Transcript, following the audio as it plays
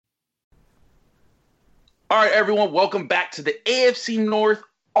All right, everyone, welcome back to the AFC North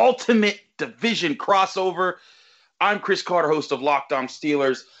Ultimate Division Crossover. I'm Chris Carter, host of Locked On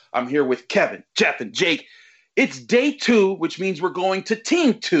Steelers. I'm here with Kevin, Jeff, and Jake. It's day 2, which means we're going to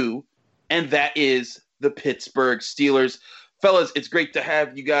team 2, and that is the Pittsburgh Steelers. Fellas, it's great to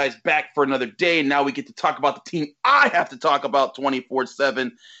have you guys back for another day, and now we get to talk about the team I have to talk about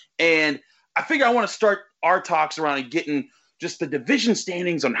 24/7. And I figure I want to start our talks around and getting just the division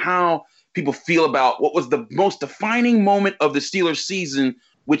standings on how people feel about what was the most defining moment of the Steelers season,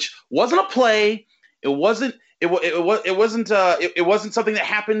 which wasn't a play. It wasn't something that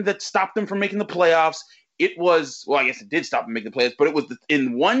happened that stopped them from making the playoffs. It was, well, I guess it did stop them making the playoffs, but it was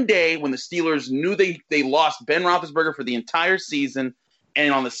in one day when the Steelers knew they lost Ben Roethlisberger for the entire season,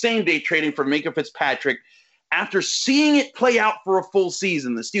 and on the same day trading for Minkah Fitzpatrick. After seeing it play out for a full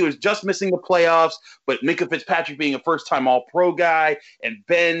season, the Steelers just missing the playoffs, but Minkah Fitzpatrick being a first-time All-Pro guy, and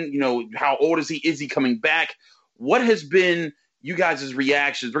Ben, how old is he? Is he coming back? What has been you guys'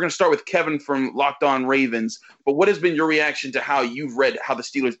 reactions? We're going to start with Kevin from Locked On Ravens, but what has been your reaction to how you've read how the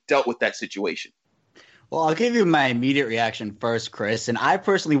Steelers dealt with that situation? Well, I'll give you my immediate reaction first, Chris. And I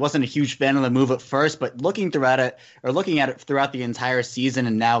personally wasn't a huge fan of the move at first, but looking at it throughout the entire season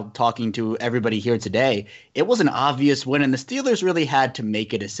and now talking to everybody here today, it was an obvious win, and the Steelers really had to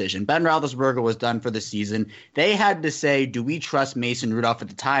make a decision. Ben Roethlisberger was done for the season. They had to say, do we trust Mason Rudolph, at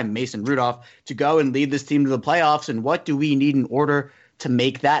the time, Mason Rudolph, to go and lead this team to the playoffs, and what do we need in order to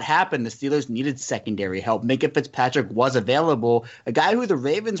make that happen? The Steelers needed secondary help. Minkah Fitzpatrick was available, a guy who the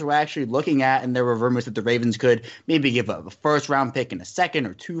Ravens were actually looking at, and there were rumors that the Ravens could maybe give up a first-round pick and a second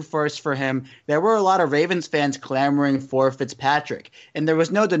or 2 firsts for him. There were a lot of Ravens fans clamoring for Fitzpatrick, and there was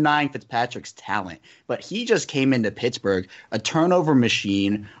no denying Fitzpatrick's talent, but he just came into Pittsburgh, a turnover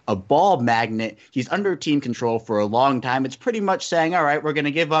machine, a ball magnet. He's under team control for a long time. It's pretty much saying, all right, we're going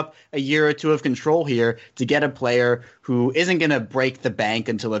to give up a year or 2 of control here to get a player who isn't going to break the bank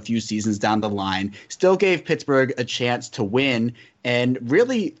until a few seasons down the line, still gave Pittsburgh a chance to win and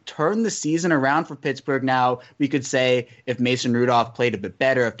really turn the season around for Pittsburgh. Now, we could say if Mason Rudolph played a bit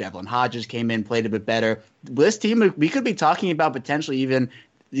better, if Devlin Hodges came in, played a bit better, this team, we could be talking about potentially even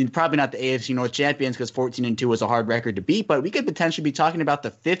probably not the AFC North champions, because 14-2 was a hard record to beat, but we could potentially be talking about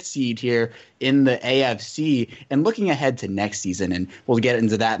the 5th seed here in the AFC and looking ahead to next season. And we'll get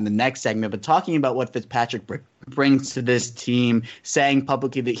into that in the next segment, but talking about what Fitzpatrick brings to this team, saying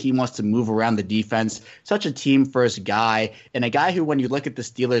publicly that he wants to move around the defense, such a team-first guy, and a guy who, when you look at the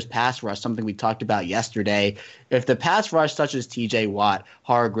Steelers' pass rush, something we talked about yesterday, if the pass rush touches T.J. Watt,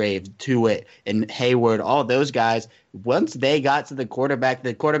 Hargrave, Tuitt, and Hayward, all those guys, once they got to the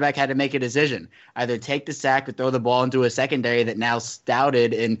quarterback had to make a decision. Either take the sack or throw the ball into a secondary that now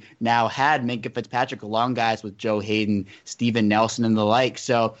stouted and now had Minkah Fitzpatrick along guys with Joe Hayden, Steven Nelson, and the like.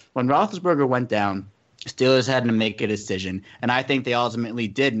 So when Roethlisberger went down, Steelers had to make a decision, and I think they ultimately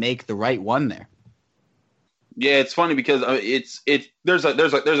did make the right one there. Yeah, it's funny because there's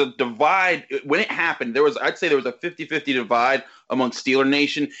a divide. When it happened, I'd say there was a 50-50 divide amongst Steeler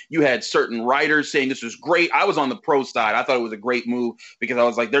Nation. You had certain writers saying this was great. I was on the pro side. I thought it was a great move because I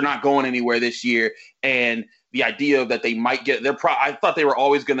was like, they're not going anywhere this year, and the idea that they might get I thought they were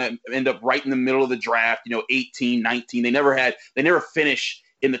always going to end up right in the middle of the draft, 18, 19. They never finish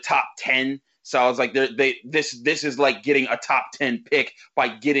in the top 10. So I was like, this is like getting a top 10 pick by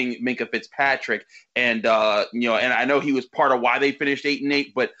getting Minkah Fitzpatrick, and and I know he was part of why they finished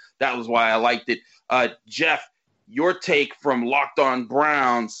 8-8, but that was why I liked it. Jeff, your take from Locked On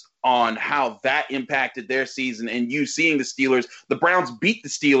Browns on how that impacted their season, and you seeing the Browns beat the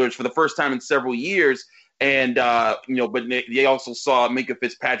Steelers for the first time in several years, and but they also saw Minkah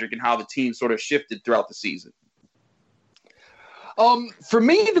Fitzpatrick and how the team sort of shifted throughout the season. For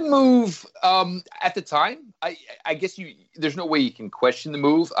me, the move at the time, I guess there's no way you can question the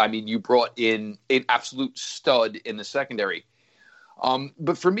move. I mean, you brought in an absolute stud in the secondary.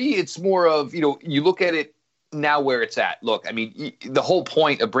 But for me, it's more of, you look at it now where it's at. Look, I mean, the whole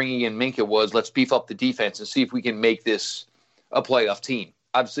point of bringing in Minkah was let's beef up the defense and see if we can make this a playoff team.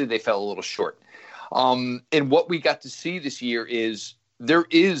 Obviously, they fell a little short. And what we got to see this year is there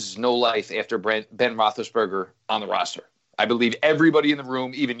is no life after Ben Roethlisberger on the roster. I believe everybody in the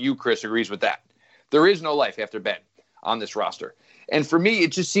room, even you, Chris, agrees with that. There is no life after Ben on this roster. And for me,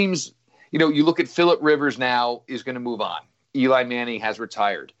 it just seems, you look at Phillip Rivers now is going to move on. Eli Manning has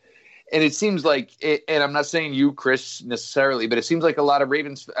retired. And it seems like, and I'm not saying you, Chris, necessarily, but it seems like a lot of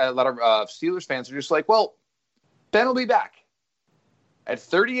Steelers fans are just like, well, Ben will be back. At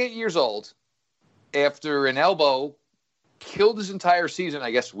 38 years old, after an elbow, killed his entire season,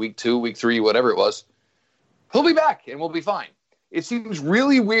 I guess week 2, week 3, whatever it was, he'll be back and we'll be fine. it seems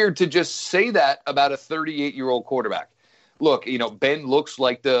really weird to just say that about a 38-year-old quarterback. Look, Ben looks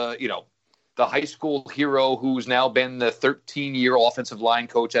like the high school hero who's now been the 13-year offensive line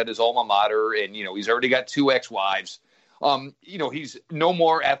coach at his alma mater, and he's already got 2 ex-wives. He's no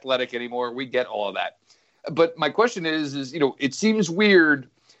more athletic anymore. We get all of that. But my question is it seems weird,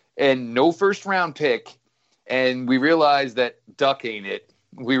 and no first-round pick, and we realize that Duck ain't it.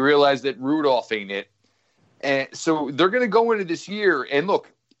 We realize that Rudolph ain't it. And so they're going to go into this year, and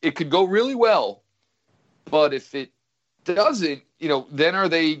look, it could go really well, but if it doesn't, then are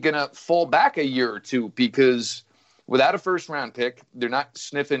they going to fall back a year or two? Because without a first-round pick, they're not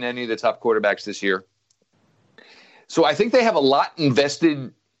sniffing any of the top quarterbacks this year. So I think they have a lot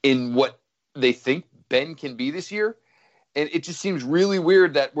invested in what they think Ben can be this year. And it just seems really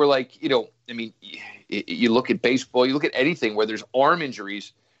weird that we're like, you look at baseball, you look at anything where there's arm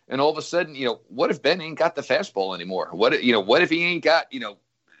injuries, and all of a sudden, what if Ben ain't got the fastball anymore? What if he ain't got,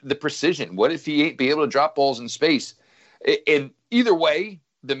 the precision? What if he ain't be able to drop balls in space? And either way,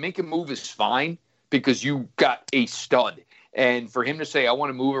 the Minkah move is fine because you got a stud. And for him to say, I want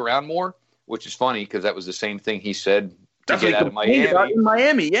to move around more, which is funny because that was the same thing he said to get out of Miami. In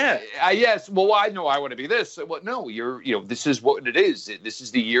Miami, yeah. Yes. Well, I know I want to be this. Well, no, this is what it is. This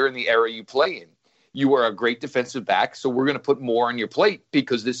is the year and the era you play in. You are a great defensive back, so we're going to put more on your plate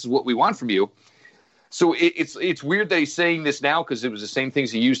because this is what we want from you. So it's weird that he's saying this now because it was the same things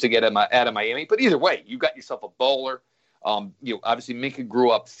he used to get out of Miami. But either way, you got yourself a bowler. Obviously Minkah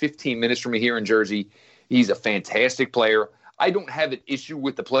grew up 15 minutes from here in Jersey. He's a fantastic player. I don't have an issue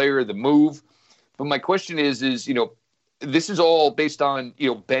with the player or the move, but my question is this is all based on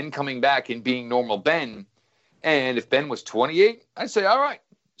Ben coming back and being normal Ben. And if Ben was 28, I'd say all right,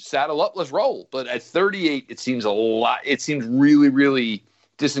 saddle up, let's roll. But at 38, it seems a lot. It seems really, really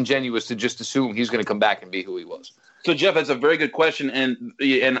disingenuous to just assume he's going to come back and be who he was. So, Jeff, that's a very good question,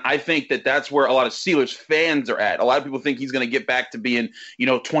 and I think that's where a lot of Steelers fans are at. A lot of people think he's going to get back to being,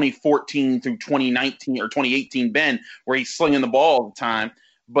 2014 through 2019 or 2018 Ben, where he's slinging the ball all the time.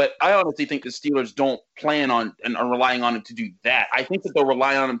 But I honestly think the Steelers don't plan on and are relying on him to do that. I think that they'll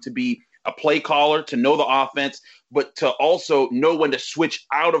rely on him to be a play caller, to know the offense, but to also know when to switch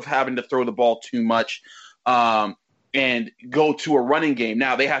out of having to throw the ball too much. And go to a running game.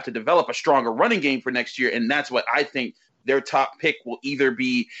 Now, they have to develop a stronger running game for next year, and that's what I think their top pick will either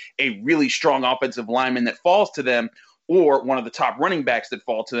be a really strong offensive lineman that falls to them or one of the top running backs that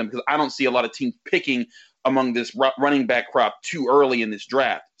fall to them, because I don't see a lot of teams picking among this running back crop too early in this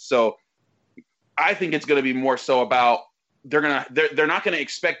draft. So I think it's going to be more so about they're not going to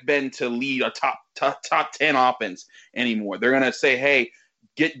expect Ben to lead a top 10 offense anymore. They're going to say, hey,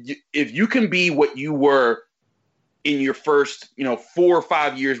 if you can be what you were in your first, 4 or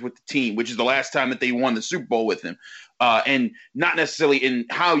 5 years with the team, which is the last time that they won the Super Bowl with him, and not necessarily in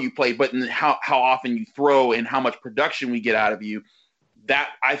how you play, but in how often you throw and how much production we get out of you, that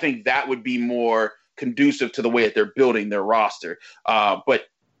I think that would be more conducive to the way that they're building their roster. But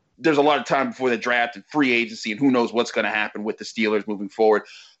there's a lot of time before the draft and free agency, and who knows what's going to happen with the Steelers moving forward.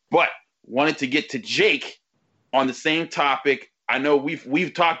 But wanted to get to Jake on the same topic. I know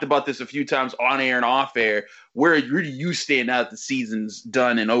we've talked about this a few times on air and off air. Where do you stand now that the season's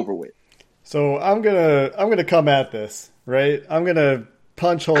done and over with? So I'm gonna come at this, right? I'm gonna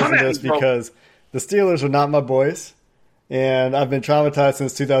punch holes in this because the Steelers are not my boys, and I've been traumatized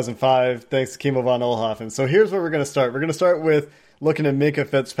since 2005 thanks to Kimo von Oelhoffen. So here's where we're gonna start. We're gonna start with looking at Minkah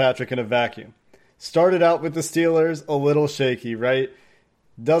Fitzpatrick in a vacuum. Started out with the Steelers a little shaky, right?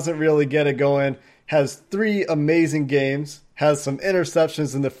 Doesn't really get it going. Has 3 amazing games. Has some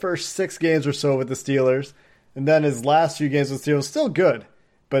interceptions in the first 6 games or so with the Steelers. And then his last few games with the Steelers, still good,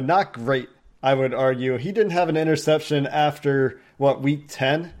 but not great, I would argue. He didn't have an interception after, week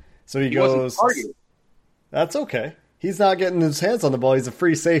 10? So he goes, that's okay. He's not getting his hands on the ball. He's a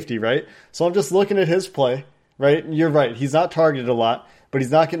free safety, right? So I'm just looking at his play, right? And you're right. He's not targeted a lot, but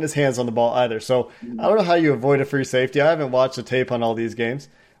he's not getting his hands on the ball either. So I don't know how you avoid a free safety. I haven't watched the tape on all these games,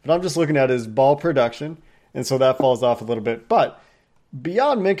 but I'm just looking at his ball production. And so that falls off a little bit. But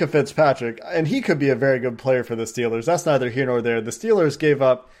beyond Minkah Fitzpatrick, and he could be a very good player for the Steelers, that's neither here nor there. The Steelers gave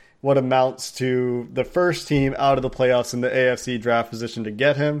up what amounts to the first team out of the playoffs in the AFC draft position to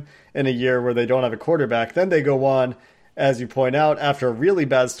get him in a year where they don't have a quarterback. Then they go on, as you point out, after a really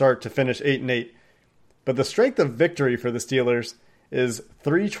bad start to finish 8-8. But the strength of victory for the Steelers is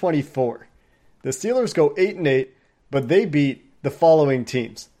 324. The Steelers go 8-8, but they beat the following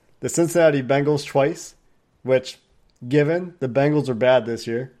teams. The Cincinnati Bengals twice, which, given the Bengals are bad this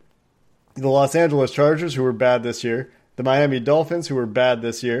year, the Los Angeles Chargers, who were bad this year, the Miami Dolphins, who were bad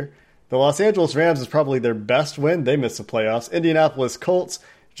this year, The Los Angeles Rams is probably their best win. They missed the playoffs. Indianapolis Colts,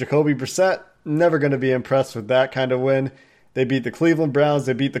 Jacoby Brissett, never going to be impressed with that kind of win. They beat the Cleveland Browns.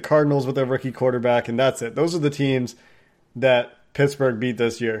 They beat the Cardinals with their rookie quarterback, and that's it. Those are the teams that Pittsburgh beat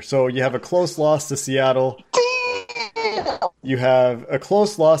this year. So you have a close loss to Seattle. You have a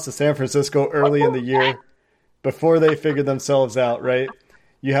close loss to San Francisco early in the year before they figured themselves out, right?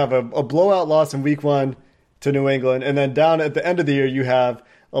 You have a blowout loss in week 1 to New England, and then down at the end of the year, you have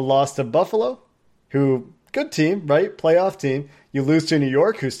a loss to Buffalo, who, good team, right? Playoff team. You lose to New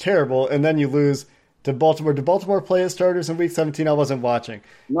York, who's terrible, and then you lose to Baltimore. Did Baltimore play as starters in week 17? I wasn't watching.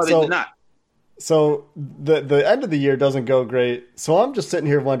 No, they did not. So the end of the year doesn't go great. So I'm just sitting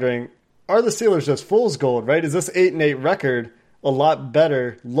here wondering, are the Steelers just fool's gold, right? Is this 8-8 record a lot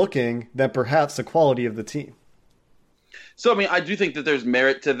better looking than perhaps the quality of the team? So, I mean, I do think that there's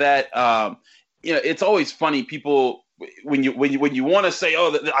merit to that. It's always funny. People, when you want to say,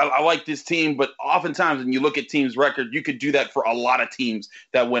 oh, I like this team, but oftentimes when you look at teams' record, you could do that for a lot of teams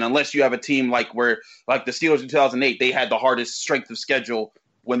that win, unless you have a team like the Steelers in 2008, they had the hardest strength of schedule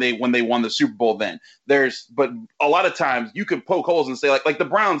when they won the Super Bowl then. But a lot of times you could poke holes and say, like the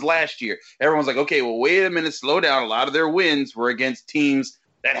Browns last year, everyone's like, okay, well, wait a minute, slow down. A lot of their wins were against teams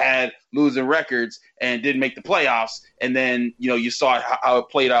that had losing records and didn't make the playoffs. And then, you saw how it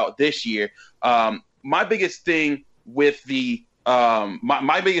played out this year. My biggest thing with the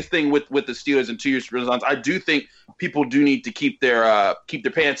my biggest thing with the Steelers in 2 years Renaissance, I do think people do need to keep their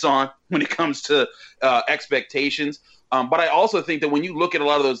pants on when it comes to expectations. But I also think that when you look at a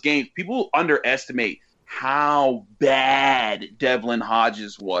lot of those games, people underestimate how bad Devlin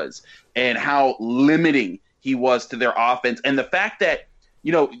Hodges was and how limiting he was to their offense. And the fact that,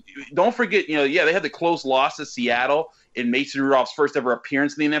 don't forget, they had the close loss to Seattle in Mason Rudolph's first ever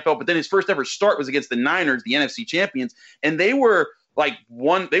appearance in the NFL, but then his first ever start was against the Niners, the NFC champions, and they were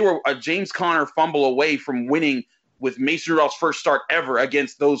a James Conner fumble away from winning with Mason Rudolph's first start ever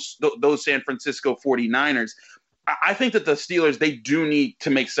against those San Francisco 49ers. I think that the Steelers, they do need to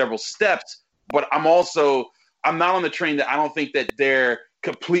make several steps, but I'm not on the train that I don't think that they're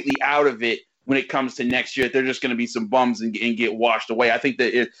completely out of it when it comes to next year. They're just going to be some bums and get washed away. I think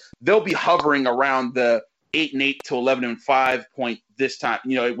that they'll be hovering around the 8-8 to 11-5 point this time.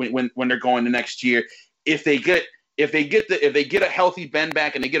 When they're going to next year, if they get a healthy Ben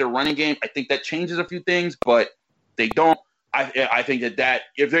back and they get a running game, I think that changes a few things. But they don't. I think that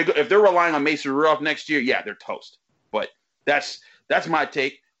if they're relying on Mason Rudolph next year, yeah, they're toast. But that's my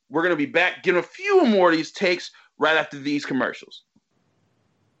take. We're gonna be back, getting a few more of these takes right after these commercials.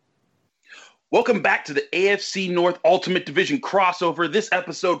 Welcome back to the AFC North Ultimate Division crossover. This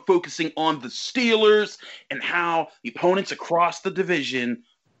episode focusing on the Steelers and how the opponents across the division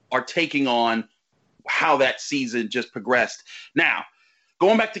are taking on how that season just progressed. Now,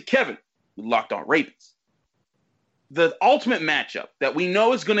 going back to Kevin with Locked On Ravens. The ultimate matchup that we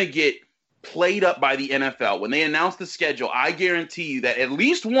know is going to get played up by the NFL, when they announce the schedule, I guarantee you that at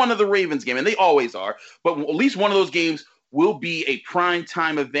least one of the Ravens games, and they always are, but at least one of those games will be a prime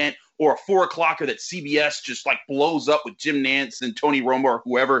time event or a 4-o'clocker that CBS just blows up with Jim Nantz and Tony Romo or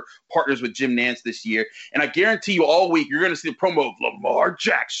whoever partners with Jim Nantz this year. And I guarantee you all week you're going to see the promo of Lamar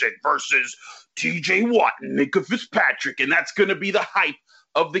Jackson versus TJ Watt and Minka Fitzpatrick, and that's going to be the hype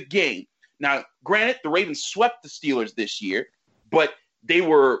of the game. Now, granted, the Ravens swept the Steelers this year, but they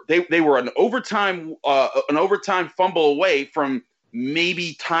were an overtime fumble away from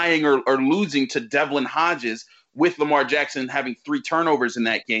maybe tying or losing to Devlin Hodges, with Lamar Jackson having 3 turnovers in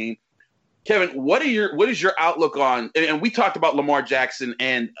that game. Kevin, what is your outlook on, and we talked about Lamar Jackson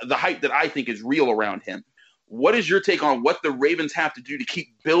and the hype that I think is real around him. What is your take on what the Ravens have to do to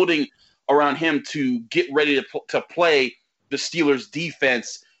keep building around him to get ready to play the Steelers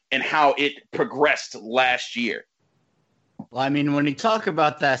defense and how it progressed last year? Well, I mean, when you talk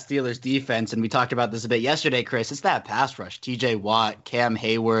about that Steelers defense, and we talked about this a bit yesterday, Chris, it's that pass rush, TJ Watt, Cam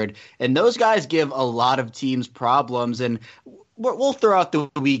Hayward, and those guys give a lot of teams problems. And we'll throw out the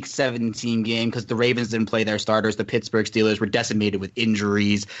Week 17 game because the Ravens didn't play their starters. The Pittsburgh Steelers were decimated with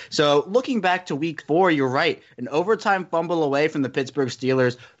injuries. So looking back to Week 4, you're right. An overtime fumble away from the Pittsburgh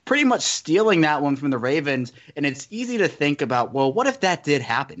Steelers, pretty much stealing that one from the Ravens. And it's easy to think about, well, what if that did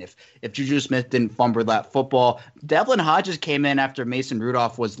happen? If Juju Smith didn't fumble that football? Devlin Hodges came in after Mason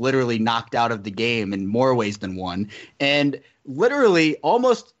Rudolph was literally knocked out of the game in more ways than one. And literally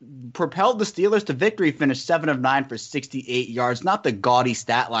almost propelled the Steelers to victory, finished 7 of 9 for 68 yards. Not the gaudy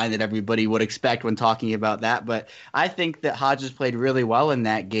stat line that everybody would expect when talking about that, but I think that Hodges played really well in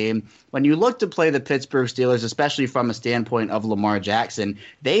that game. When you look to play the Pittsburgh Steelers, especially from a standpoint of Lamar Jackson,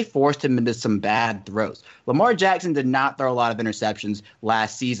 they they forced him into some bad throws. Lamar Jackson did not throw a lot of interceptions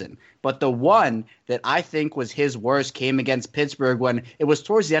last season, but the one that I think was his worst came against Pittsburgh when it was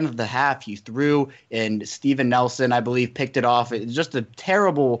towards the end of the half. He threw, and Steven Nelson, I believe, picked it off. It was just a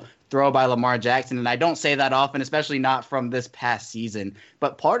terrible throw by Lamar Jackson, and I don't say that often, especially not from this past season.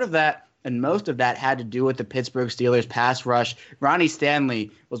 But part of that and most of that had to do with the Pittsburgh Steelers pass rush. Ronnie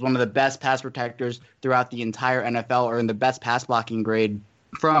Stanley was one of the best pass protectors throughout the entire NFL, earned the best pass blocking grade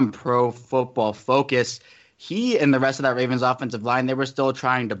from Pro Football Focus. He and the rest of that Ravens offensive line, they were still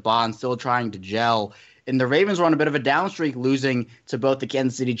trying to bond, still trying to gel. And the Ravens were on a bit of a down streak, losing to both the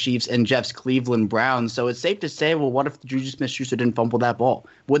Kansas City Chiefs and Jeff's Cleveland Browns. So it's safe to say, well, what if Juju Smith-Schuster didn't fumble that ball?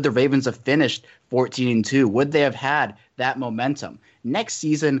 Would the Ravens have finished 14-2? Would they have had that momentum? Next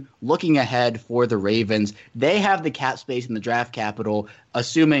season, looking ahead for the Ravens, they have the cap space in the draft capital,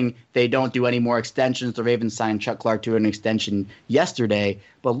 assuming they don't do any more extensions. The Ravens signed Chuck Clark to an extension yesterday.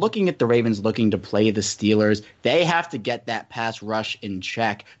 But looking at the Ravens looking to play the Steelers, they have to get that pass rush in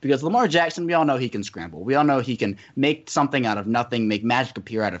check. Because Lamar Jackson, we all know he can scramble. We all know he can make something out of nothing, make magic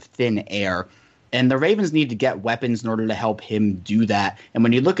appear out of thin air. And the Ravens need to get weapons in order to help him do that. And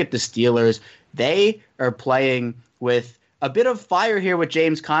when you look at the Steelers, they are playing with a bit of fire here with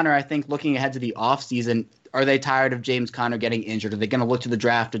James Conner. I think looking ahead to the offseason, are they tired of James Conner getting injured? Are they going to look to the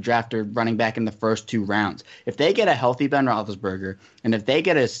draft to draft a running back in the first 2 rounds? If they get a healthy Ben Roethlisberger, and if they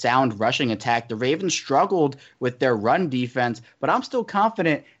get a sound rushing attack, the Ravens struggled with their run defense, but I'm still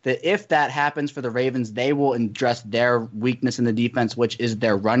confident that if that happens for the Ravens, they will address their weakness in the defense, which is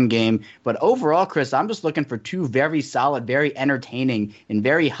their run game. But overall, Chris, I'm just looking for 2 very solid, very entertaining, and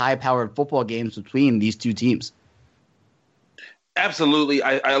very high-powered football games between these 2 teams. Absolutely.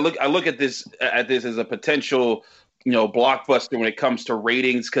 I look at this as a potential, blockbuster when it comes to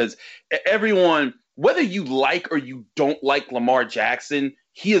ratings, because everyone, whether you like or you don't like Lamar Jackson,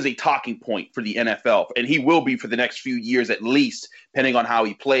 he is a talking point for the NFL, and he will be for the next few years at least, depending on how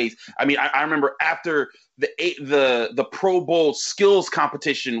he plays. I mean, I remember after the Pro Bowl skills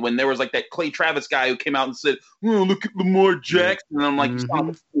competition when there was like that Clay Travis guy who came out and said, "Oh, look at Lamar Jackson," and I'm like, "You sound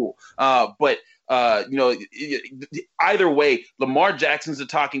like a fool." But either way, Lamar Jackson's a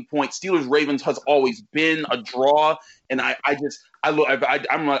talking point. Steelers Ravens has always been a draw, and I'm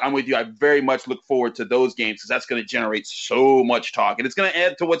with you. I very much look forward to those games because that's going to generate so much talk, and it's going to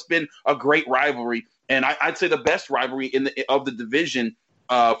add to what's been a great rivalry, and I'd say the best rivalry of the division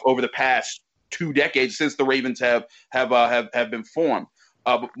over the past 2 decades since the Ravens have been formed.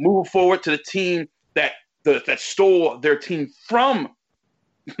 But moving forward to the team that stole their team from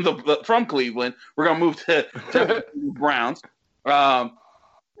Cleveland, we're going to move to the Browns.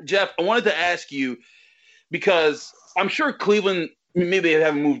 Jeff, I wanted to ask you, because I'm sure Cleveland, maybe they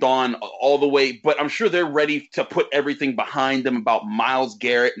haven't moved on all the way, but I'm sure they're ready to put everything behind them about Myles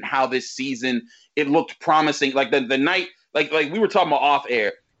Garrett and how this season it looked promising. Like the night, like we were talking about off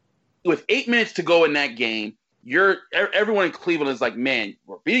air, with 8 minutes to go in that game, everyone in Cleveland is like, man,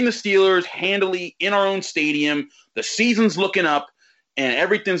 we're beating the Steelers handily in our own stadium. The season's looking up. And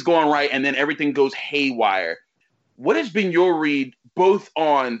everything's going right, and then everything goes haywire. What has been your read both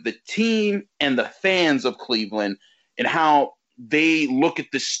on the team and the fans of Cleveland and how they look at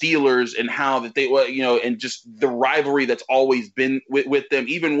the Steelers and how that they, and just the rivalry that's always been with them,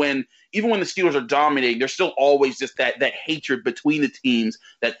 even when the Steelers are dominating, there's still always just that hatred between the teams,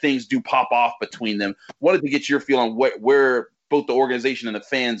 that things do pop off between them. Wanted to get your feel on where both the organization and the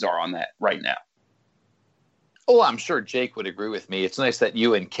fans are on that right now. Oh, I'm sure Jake would agree with me. It's nice that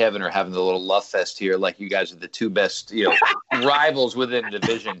you and Kevin are having the little love fest here, like you guys are the 2 best, rivals within the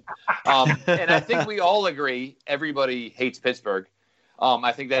division. And I think we all agree everybody hates Pittsburgh.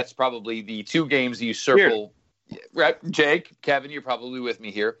 I think that's probably the 2 games you circle. Right, Jake, Kevin, you're probably with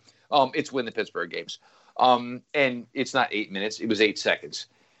me here. It's win the Pittsburgh games. And it's not 8 minutes. It was 8 seconds.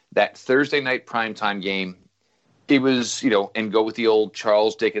 That Thursday night primetime game, it was, and go with the old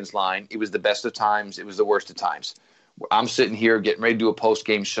Charles Dickens line, it was the best of times, it was the worst of times. I'm sitting here getting ready to do a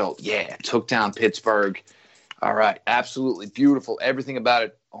post-game show. Yeah, took down Pittsburgh. All right, absolutely beautiful. Everything about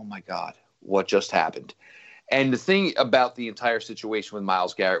it. Oh, my God, what just happened? And the thing about the entire situation with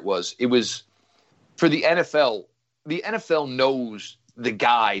Myles Garrett was it was for the NFL knows the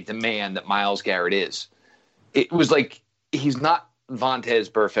guy, the man that Myles Garrett is. It was like he's not Vontaze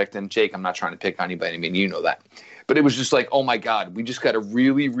Burfict, and Jake, I'm not trying to pick on anybody. I mean, you know that. But it was just like, oh, my God, we just got a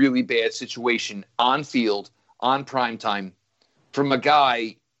really, really bad situation on field, on primetime, from a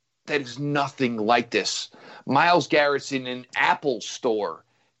guy that is nothing like this. Myles Garrett's in an Apple store,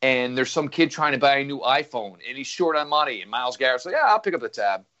 and there's some kid trying to buy a new iPhone, and he's short on money, and Myles Garrett's like, yeah, I'll pick up the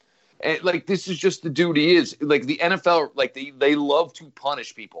tab. And like, this is just the dude he is. Like the NFL, like they love to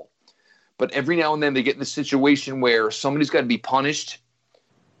punish people. But every now and then they get in a situation where somebody's got to be punished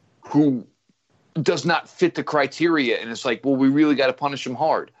who does not fit the criteria. And it's like, well, we really got to punish him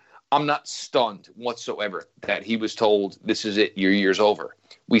hard. I'm not stunned whatsoever that he was told, this is it, your year's over.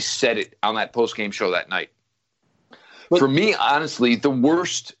 We said it on that post-game show that night. For me, honestly, the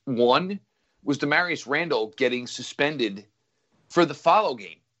worst one was Demarius Randall getting suspended for the follow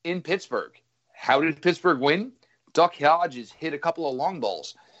game in Pittsburgh. How did Pittsburgh win? Duck Hodges hit a couple of long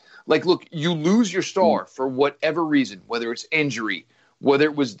balls. Like, look, you lose your star for whatever reason, whether it's injury, whether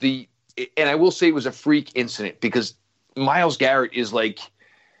it was and I will say it was a freak incident, because Myles Garrett is like,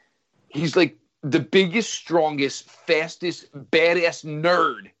 he's like the biggest, strongest, fastest, badass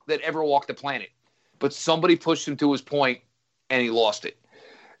nerd that ever walked the planet. But somebody pushed him to his point and he lost it.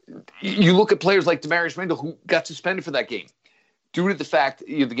 You look at players like Demarius Randall, who got suspended for that game due to the fact,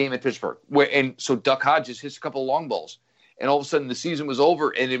 the game at Pittsburgh, and so Duck Hodges hits a couple of long balls. And all of a sudden the season was over,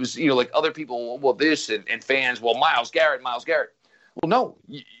 and it was, like other people, well, this, and fans, well, Myles Garrett. Well, no,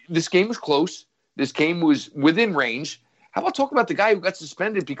 this game was close. This game was within range. How about talk about the guy who got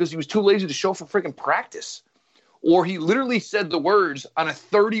suspended because he was too lazy to show for freaking practice? Or he literally said the words on a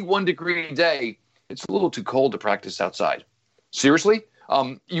 31-degree day, it's a little too cold to practice outside. Seriously?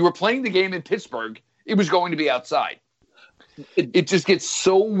 You were playing the game in Pittsburgh. It was going to be outside. It just gets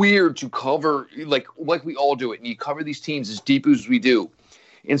so weird to cover, like we all do it, and you cover these teams as deep as we do,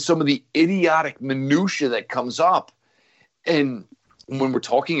 and some of the idiotic minutia that comes up. And when we're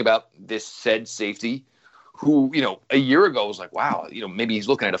talking about this said safety, who, a year ago was like, wow, maybe he's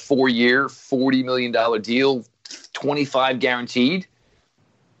looking at a 4-year, $40 million deal, 25 guaranteed.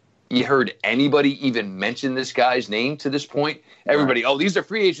 You heard anybody even mention this guy's name to this point? Everybody, oh, these are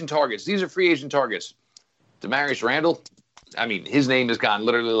free agent targets. Demarius Randall, I mean, his name has gone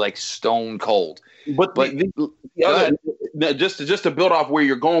literally like stone cold. But the other, just to build off where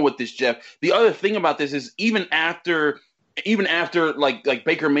you're going with this, Jeff, the other thing about this is even after like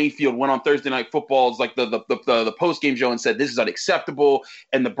Baker Mayfield went on Thursday Night Football's like the post game show and said this is unacceptable,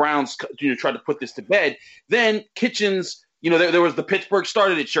 and the Browns tried to put this to bed. Then Kitchens, there was the Pittsburgh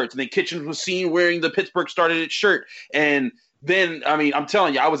Started It shirts, and then Kitchens was seen wearing the Pittsburgh Started It shirt. And then, I mean, I'm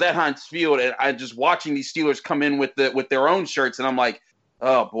telling you, I was at Heinz Field and I just watching these Steelers come in with their own shirts, and I'm like,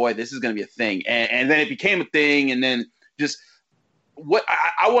 oh boy, this is going to be a thing. And then it became a thing, and then just what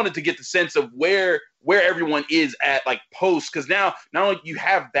I wanted to get the sense of where everyone is at like post, because now not only you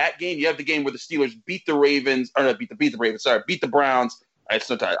have that game, you have the game where the Steelers beat the Ravens, or beat the Browns. I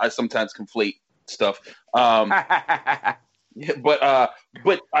sometimes conflate stuff. Yeah, but I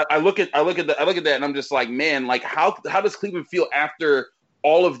look at that and I'm just like, man, like how does Cleveland feel after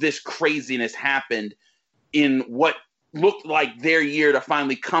all of this craziness happened in what looked like their year to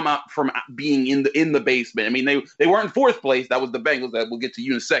finally come out from being in the basement? I mean, they weren't in fourth place. That was the Bengals. That we'll get to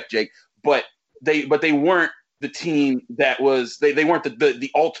you in a sec, Jake. But they weren't the team that was they weren't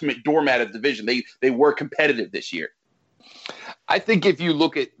the ultimate doormat of the division. They were competitive this year. I think if you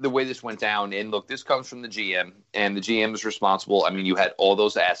look at the way this went down, and look, this comes from the GM, and the GM is responsible. I mean, you had all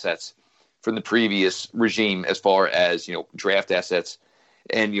those assets from the previous regime as far as, draft assets.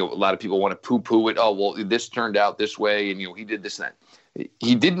 And, a lot of people want to poo-poo it. Oh, well, this turned out this way, and, he did this and that.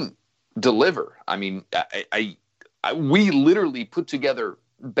 He didn't deliver. I mean, we literally put together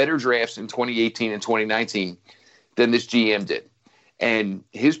better drafts in 2018 and 2019 than this GM did. And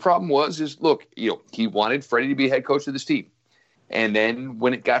his problem is look, he wanted Freddie to be head coach of this team. And then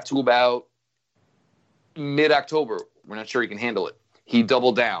when it got to about mid-October, we're not sure he can handle it. He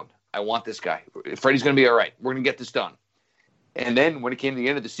doubled down. I want this guy. Freddie's going to be all right. We're going to get this done. And then when it came to the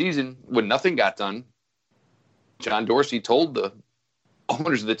end of the season, when nothing got done, John Dorsey told the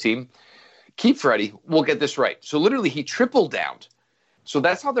owners of the team, keep Freddie. We'll get this right. So literally he tripled down. So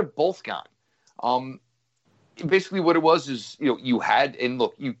that's how they're both gone. Basically what it was is, you had, and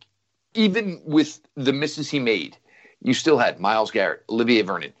look, you even with the misses he made, you still had Myles Garrett, Olivier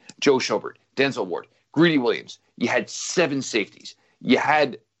Vernon, Joe Schobert, Denzel Ward, Greedy Williams. You had 7 safeties. You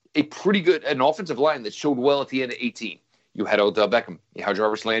had a pretty good an offensive line that showed well at the end of 18. You had Odell Beckham. You had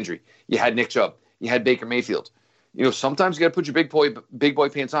Jarvis Landry. You had Nick Chubb. You had Baker Mayfield. Sometimes you got to put your big boy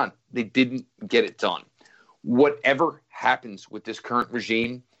pants on. They didn't get it done. Whatever happens with this current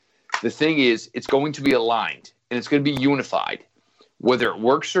regime, the thing is, it's going to be aligned and it's going to be unified. Whether it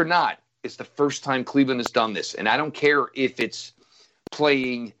works or not, it's the first time Cleveland has done this. And I don't care if it's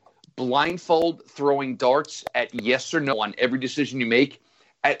playing blindfold, throwing darts at yes or no on every decision you make.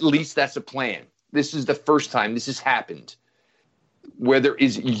 At least that's a plan. This is the first time this has happened where there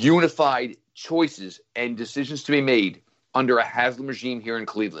is unified choices and decisions to be made under a Haslam regime here in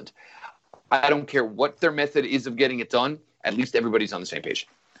Cleveland. I don't care what their method is of getting it done. At least everybody's on the same page.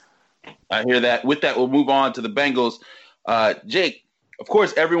 I hear that. With that, we'll move on to the Bengals. Jake, of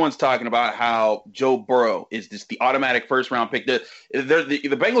course, everyone's talking about how Joe Burrow is just the automatic first-round pick. The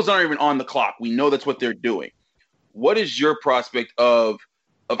Bengals aren't even on the clock. We know that's what they're doing. What is your prospect of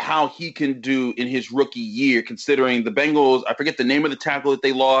how he can do in his rookie year, considering the Bengals? I forget the name of the tackle that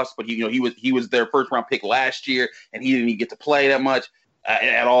they lost, but he was their first-round pick last year, and he didn't even get to play that much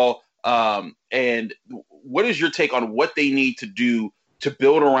at all. And what is your take on what they need to do to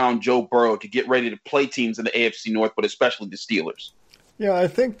build around Joe Burrow to get ready to play teams in the AFC North, but especially the Steelers? Yeah, I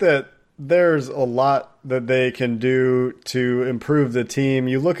think that there's a lot that they can do to improve the team.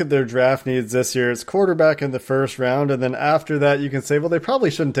 You look at their draft needs this year, it's quarterback in the first round, and then after that you can say, well, they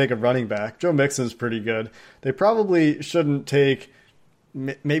probably shouldn't take a running back. Joe Mixon's pretty good. They probably shouldn't take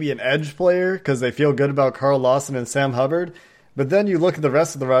maybe an edge player because they feel good about Carl Lawson and Sam Hubbard. But then you look at the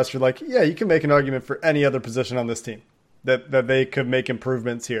rest of the roster, like, yeah, you can make an argument for any other position on this team that they could make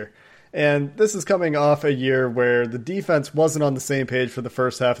improvements here. And this is coming off a year where the defense wasn't on the same page for the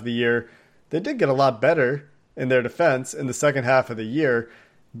first half of the year. They did get a lot better in their defense in the second half of the year,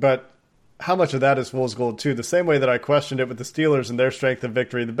 but how much of that is fool's gold too? The same way that I questioned it with the Steelers and their strength of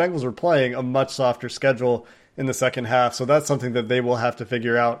victory, the Bengals were playing a much softer schedule in the second half, so that's something that they will have to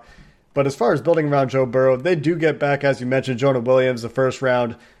figure out. But as far as building around Joe Burrow, they do get back, as you mentioned, Jonah Williams, the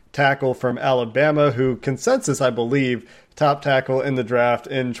first-round tackle from Alabama, who consensus, I believe, top tackle in the draft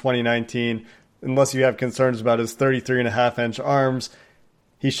in 2019. Unless you have concerns about his 33.5-inch arms,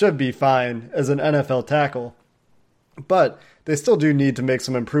 he should be fine as an NFL tackle. But they still do need to make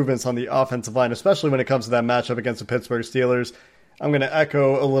some improvements on the offensive line, especially when it comes to that matchup against the Pittsburgh Steelers. I'm going to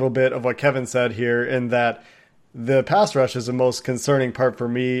echo a little bit of what Kevin said here in that the pass rush is the most concerning part for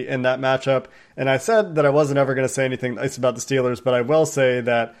me in that matchup. And I said that I wasn't ever going to say anything nice about the Steelers, but I will say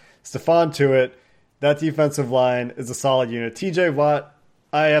that Stephon Tuitt, that defensive line is a solid unit. TJ Watt,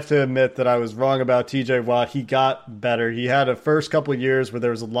 I have to admit that I was wrong about TJ Watt. He got better. He had a first couple of years where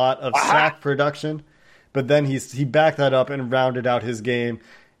there was a lot of sack production, but then he backed that up and rounded out his game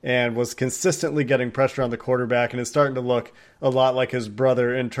and was consistently getting pressure on the quarterback and is starting to look a lot like his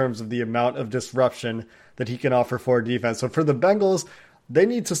brother in terms of the amount of disruption that he can offer for defense. So for the Bengals, they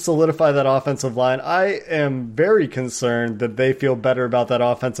need to solidify that offensive line. I am very concerned that they feel better about that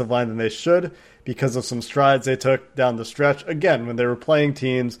offensive line than they should because of some strides they took down the stretch, again, when they were playing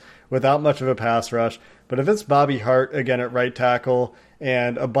teams without much of a pass rush. But if it's Bobby Hart again at right tackle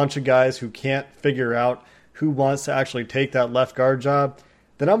and a bunch of guys who can't figure out who wants to actually take that left guard job,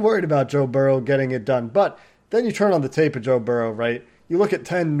 then I'm worried about Joe Burrow getting it done. But then you turn on the tape of Joe Burrow, right? You look at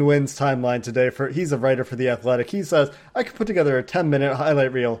 10 wins timeline today. He's a writer for The Athletic. He says, I could put together a 10-minute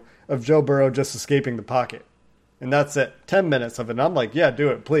highlight reel of Joe Burrow just escaping the pocket. And that's it. 10 minutes of it. And I'm like, yeah, do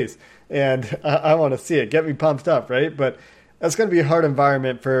it, please. And I want to see it. Get me pumped up, right? But that's going to be a hard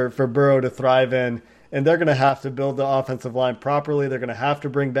environment for Burrow to thrive in. And they're going to have to build the offensive line properly. They're going to have to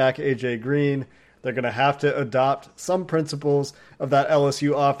bring back A.J. Green. They're going to have to adopt some principles of that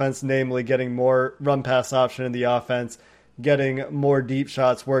LSU offense, namely getting more run-pass option in the offense, getting more deep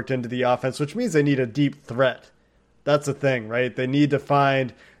shots worked into the offense, which means they need a deep threat. That's the thing, right? They need to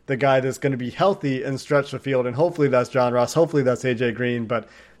find the guy that's going to be healthy and stretch the field, and hopefully that's John Ross, hopefully that's A.J. Green, but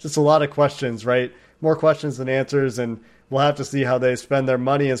just a lot of questions, right? More questions than answers, and we'll have to see how they spend their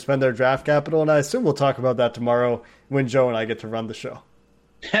money and spend their draft capital, and I assume we'll talk about that tomorrow when Joe and I get to run the show.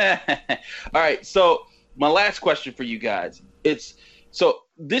 All right, so my last question for you guys. This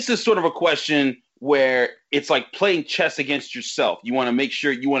is sort of a question where it's like playing chess against yourself. You want to make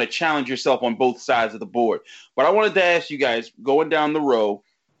sure you want to challenge yourself on both sides of the board. But I wanted to ask you guys, going down the row,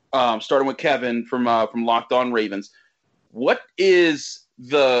 starting with Kevin from Locked On Ravens, what is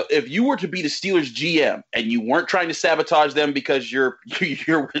if you were to be the Steelers GM and you weren't trying to sabotage them because you're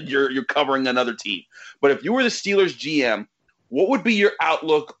covering another team, but if you were the Steelers GM, what would be your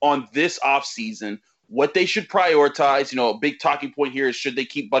outlook on this offseason? What they should prioritize? A big talking point here is should they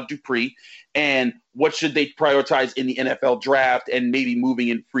keep Bud Dupree? And what should they prioritize in the NFL draft and maybe moving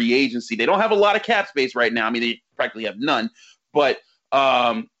in free agency? They don't have a lot of cap space right now. I mean, they practically have none. But,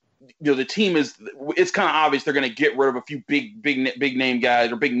 the team it's kind of obvious they're going to get rid of a few big name guys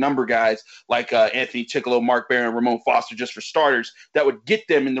or big number guys like Anthony Chickillo, Mark Barron, Ramon Foster, just for starters, that would get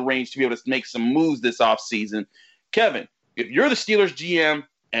them in the range to be able to make some moves this offseason. Kevin, if you're the Steelers GM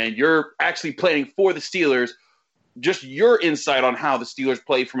and you're actually playing for the Steelers, just your insight on how the Steelers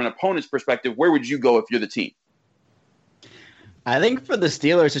play from an opponent's perspective, where would you go if you're the team? I think for the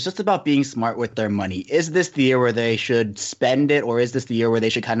Steelers, it's just about being smart with their money. Is this the year where they should spend it, or is this the year where they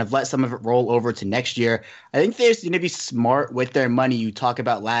should kind of let some of it roll over to next year? I think they're going to be smart with their money. You talk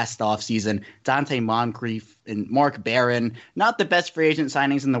about last offseason, Dante Moncrief and Mark Barron, not the best free agent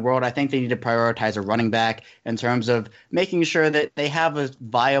signings in the world. I think they need to prioritize a running back in terms of making sure that they have a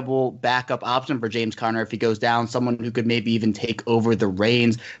viable backup option for James Conner if he goes down, someone who could maybe even take over the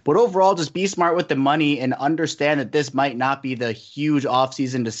reins. But overall, just be smart with the money and understand that this might not be the huge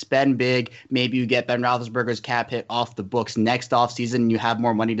offseason to spend big. Maybe you get Ben Roethlisberger's cap hit off the books next offseason and you have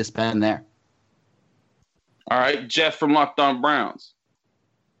more money to spend there. All right, Jeff from Locked On Browns.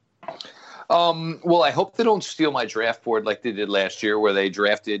 Well, I hope they don't steal my draft board like they did last year, where they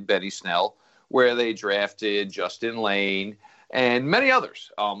drafted Benny Snell, where they drafted Justin Lane, and many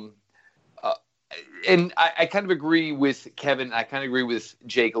others. And I kind of agree with Kevin. I kind of agree with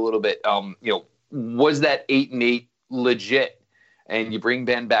Jake a little bit. Was that 8-8 legit? And you bring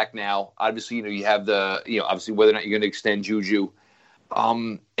Ben back now. Obviously, you have obviously whether or not you're going to extend Juju,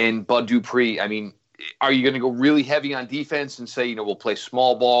 and Bud Dupree. I mean, are you going to go really heavy on defense and say, we'll play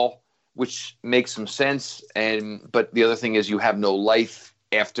small ball, which makes some sense? But the other thing is you have no life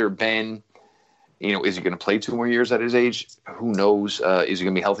after Ben. Is he going to play 2 more years at his age? Who knows? Is he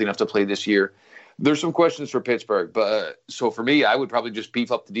going to be healthy enough to play this year? There's some questions for Pittsburgh. But so for me, I would probably just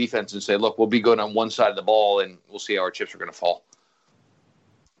beef up the defense and say, look, we'll be good on one side of the ball, and we'll see how our chips are going to fall.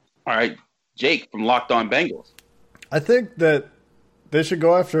 All right, Jake from Locked On Bengals. I think that they should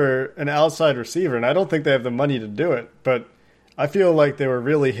go after an outside receiver, and I don't think they have the money to do it. But I feel like they were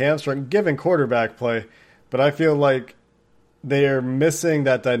really hamstrung, given quarterback play. But I feel like they are missing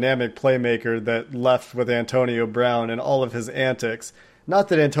that dynamic playmaker that left with Antonio Brown and all of his antics. Not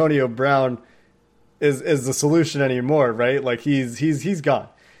that Antonio Brown is the solution anymore, right? Like he's gone.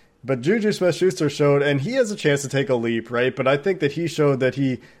 But Juju Smith-Schuster showed, and he has a chance to take a leap, right? But I think that he showed that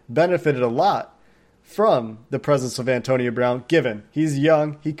he benefited a lot from the presence of Antonio Brown, given he's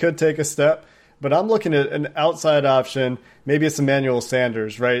young, he could take a step. But I'm looking at an outside option. Maybe it's Emmanuel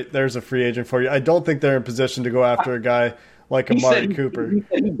Sanders, right? There's a free agent for you. I don't think they're in position to go after a guy like Amari Cooper.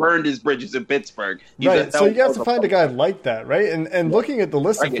 He burned his bridges in Pittsburgh. Right, so you have to find a guy like that, right? And looking at the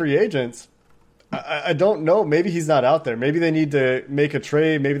list of free agents, I don't know. Maybe he's not out there. Maybe they need to make a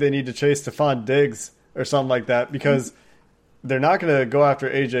trade. Maybe they need to chase Stephon Diggs or something like that, because they're not going to go after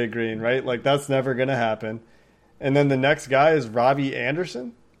A.J. Green, right? Like, that's never going to happen. And then the next guy is Robbie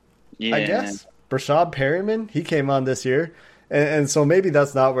Anderson, I guess. Brashad Perryman, he came on this year. And so maybe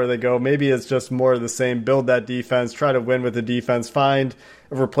that's not where they go. Maybe it's just more of the same. Build that defense. Try to win with the defense. Find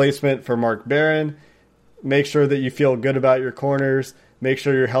a replacement for Mark Barron. Make sure that you feel good about your corners. Make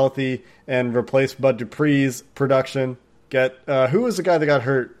sure you're healthy. And replace Bud Dupree's production. Who was the guy that got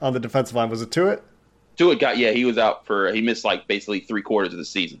hurt on the defensive line? Was it Tuitt? Tuitt he was out he missed basically 3/4 of the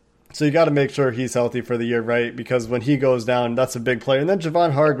season. So you got to make sure he's healthy for the year, right? Because when he goes down, that's a big player. And then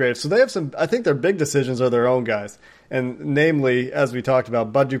Javon Hargrave. So they have I think their big decisions are their own guys. And namely, as we talked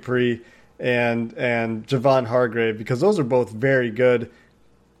about, Bud Dupree and Javon Hargrave, because those are both very good.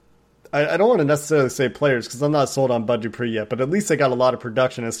 I don't want to necessarily say players because I'm not sold on Bud Dupree yet, but at least they got a lot of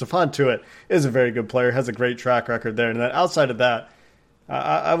production. And Stephon Tuitt is a very good player, has a great track record there. And then outside of that,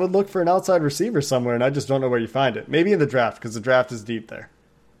 I would look for an outside receiver somewhere, and I just don't know where you find it. Maybe in the draft, because the draft is deep there.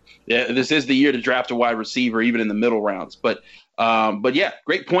 Yeah, this is the year to draft a wide receiver, even in the middle rounds. But yeah,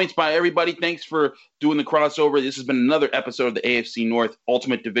 great points by everybody. Thanks for doing the crossover. This has been another episode of the AFC North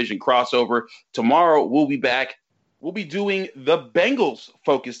Ultimate Division crossover. Tomorrow we'll be back. We'll be doing the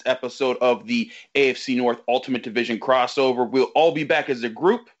Bengals-focused episode of the AFC North Ultimate Division crossover. We'll all be back as a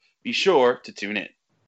group. Be sure to tune in.